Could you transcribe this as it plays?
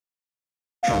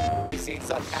We've seen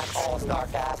such an all-star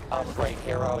cast of great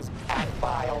heroes and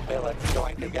vile villains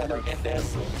joined together in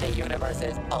this, the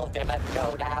universe's ultimate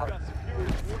showdown.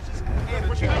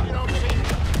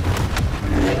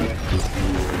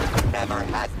 Never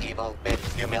has evil been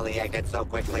humiliated so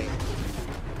quickly.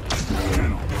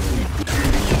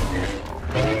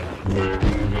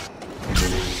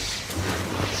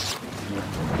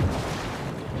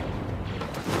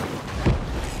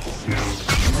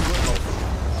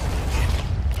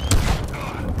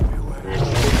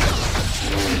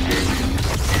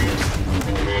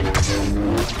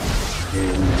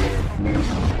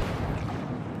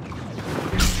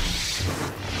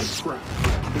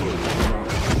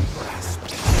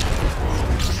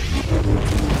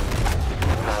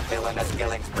 The villainous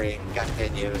killing spree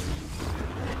continues.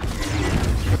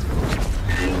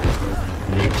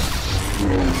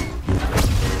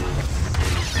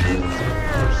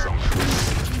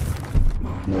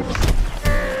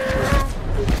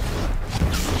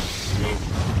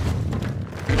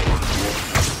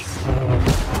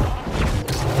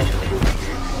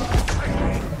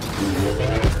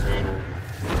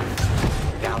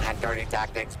 Down and dirty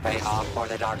tactics pay off for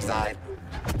the dark side.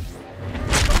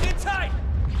 Get tight!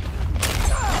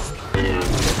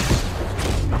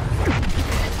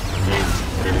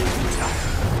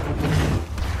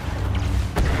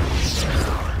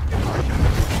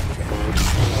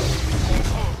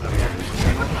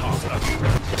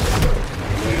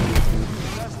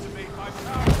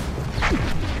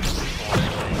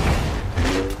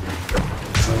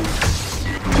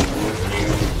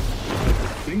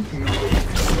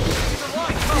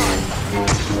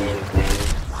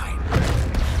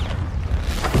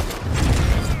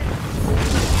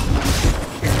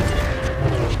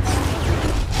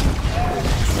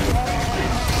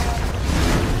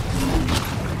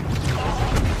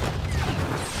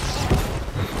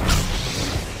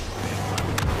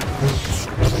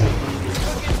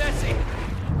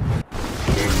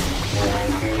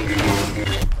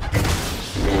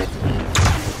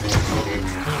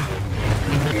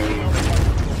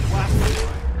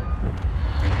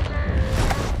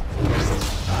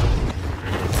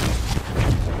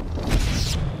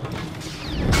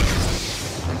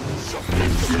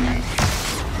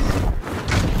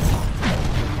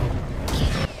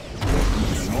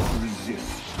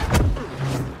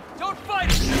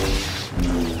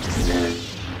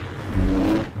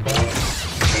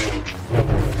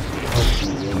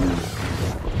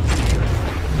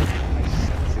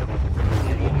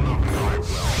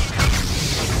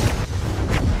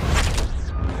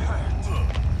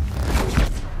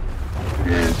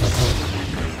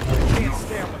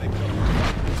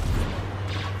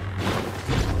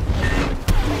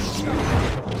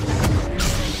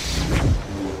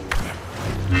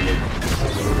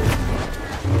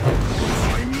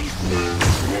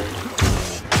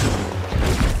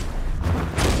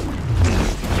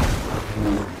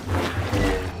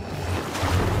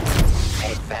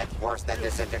 Worse than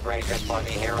disintegration for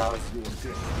the heroes.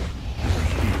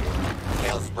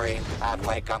 Kill spree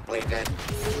halfway completed.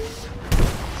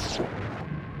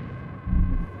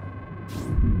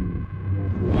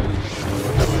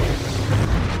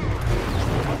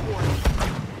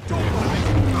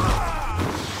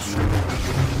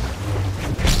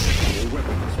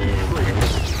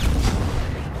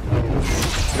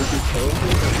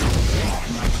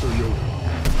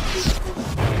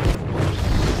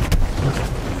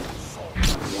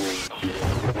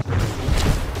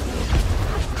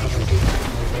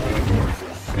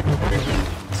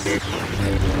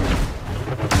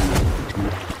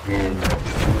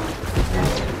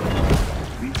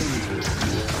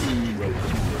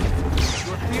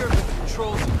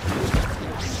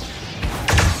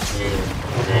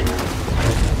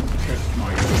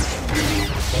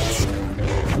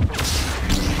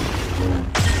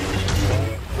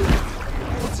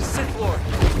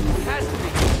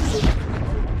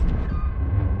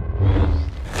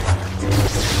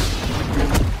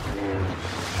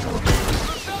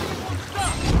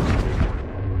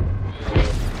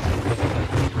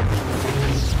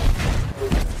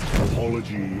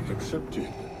 Accepted.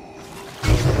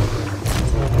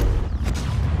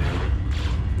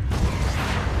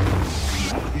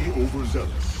 Not be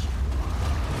overzealous.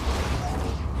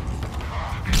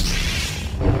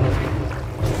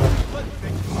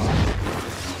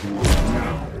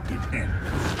 Now it ends.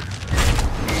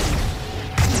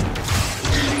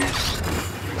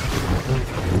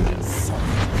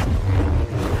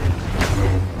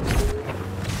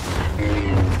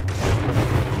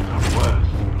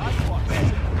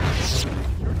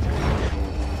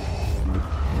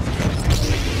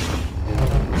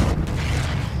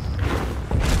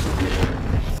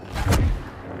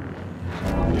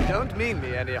 mean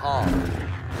me any harm.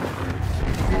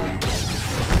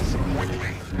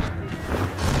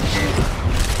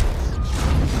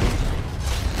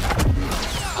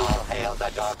 All hail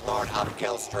the Dark Lord of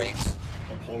Kill Streaks.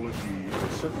 Apology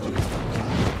accepted.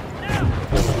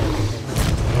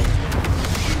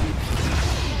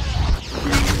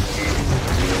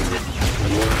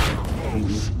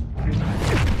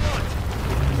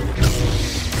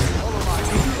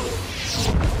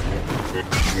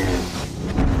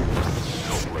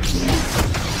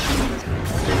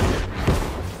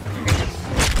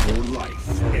 Your life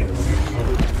ends.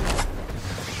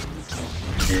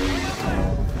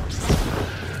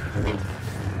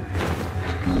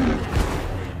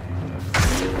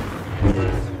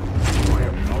 I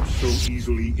am not so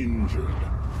easily injured.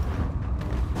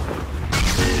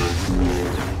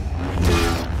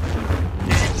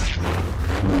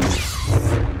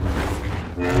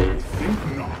 Think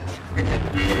not.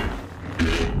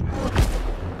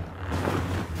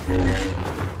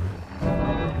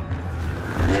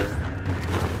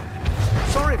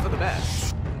 Sorry for the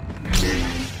mess.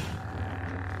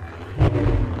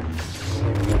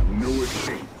 No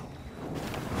escape.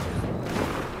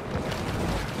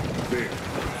 There.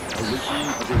 Collision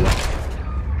has arrived.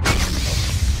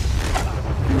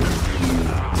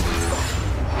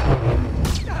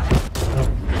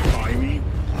 Defy me?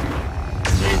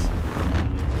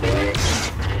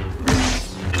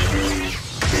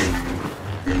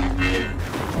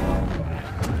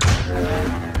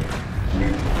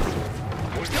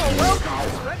 You're welcome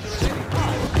to surrender at any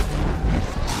time.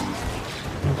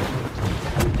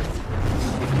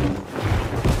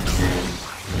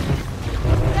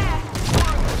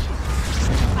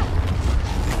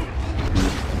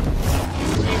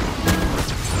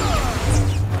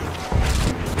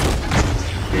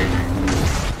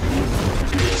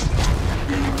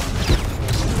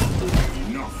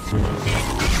 Enough.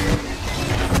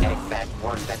 Effect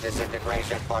worse than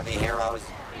disintegration for the heroes.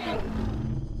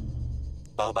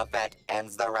 Boba Fett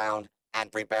ends the round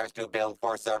and prepares to bill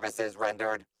for services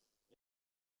rendered.